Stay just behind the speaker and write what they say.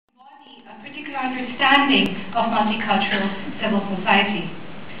particular understanding of multicultural civil society.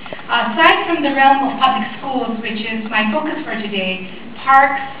 Aside from the realm of public schools, which is my focus for today,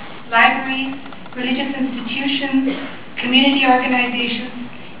 parks, libraries, religious institutions, community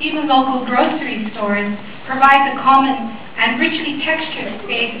organizations, even local grocery stores provide the common and richly textured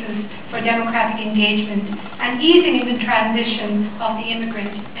spaces for democratic engagement and easing in the transition of the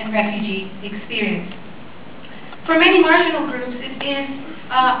immigrant and refugee experience. For many marginal groups, it is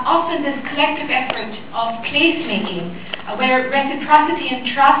often this collective effort of placemaking, where reciprocity and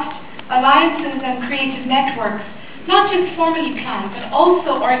trust, alliances and creative networks, not just formally planned, but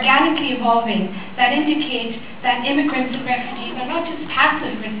also organically evolving, that indicate that immigrants and refugees are not just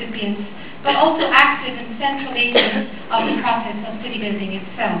passive recipients, but also active and central agents of the process of city building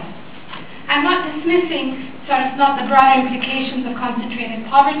itself. I'm not dismissing not the broader implications of concentrated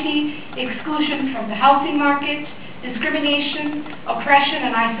poverty, exclusion from the housing market, discrimination, oppression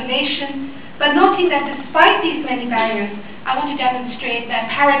and isolation, but noting that despite these many barriers, I want to demonstrate that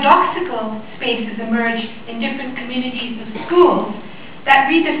paradoxical spaces emerge in different communities of schools that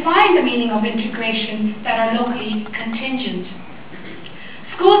redefine the meaning of integration that are locally contingent.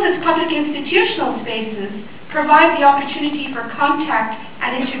 Schools as public institutional spaces provide the opportunity for contact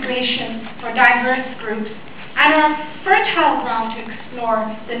and integration for diverse groups and are fertile ground to explore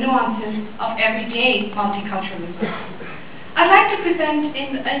the nuances of everyday multiculturalism. I'd like to present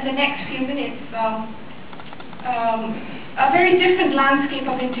in the next few minutes a very different landscape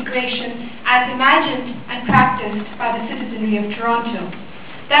of integration as imagined and practiced by the citizenry of Toronto.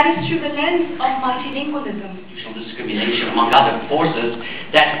 That is through the lens of multilingualism. Discrimination, among other forces,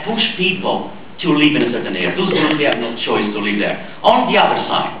 that push people to live in a certain area. Those groups, they have no choice to live there. On the other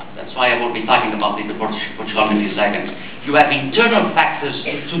side, that's why I will be talking about it in Portugal in a few seconds, you have internal factors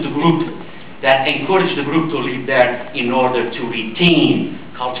to the group that encourage the group to live there in order to retain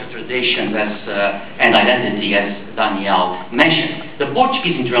culture, traditions and identity, as Danielle mentioned. The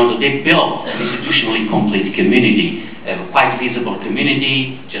Portuguese in Toronto, they built an institutionally complete community, a quite visible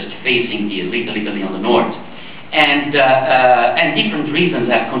community, just facing the Little Italy on the north. And different reasons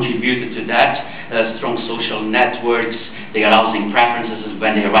have contributed to that. Strong social networks, their housing preferences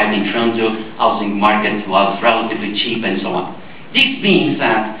when they arrived in Toronto, housing market was relatively cheap and so on. This being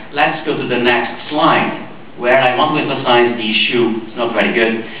said, let's go to the next slide, where I want to emphasize the issue, it's not very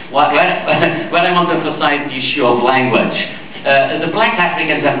good, where I want to emphasize the issue of language. The Black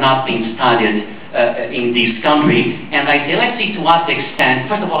Africans have not been studied in this country, and I say, let's see to what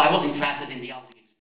extent. First of all, I was interested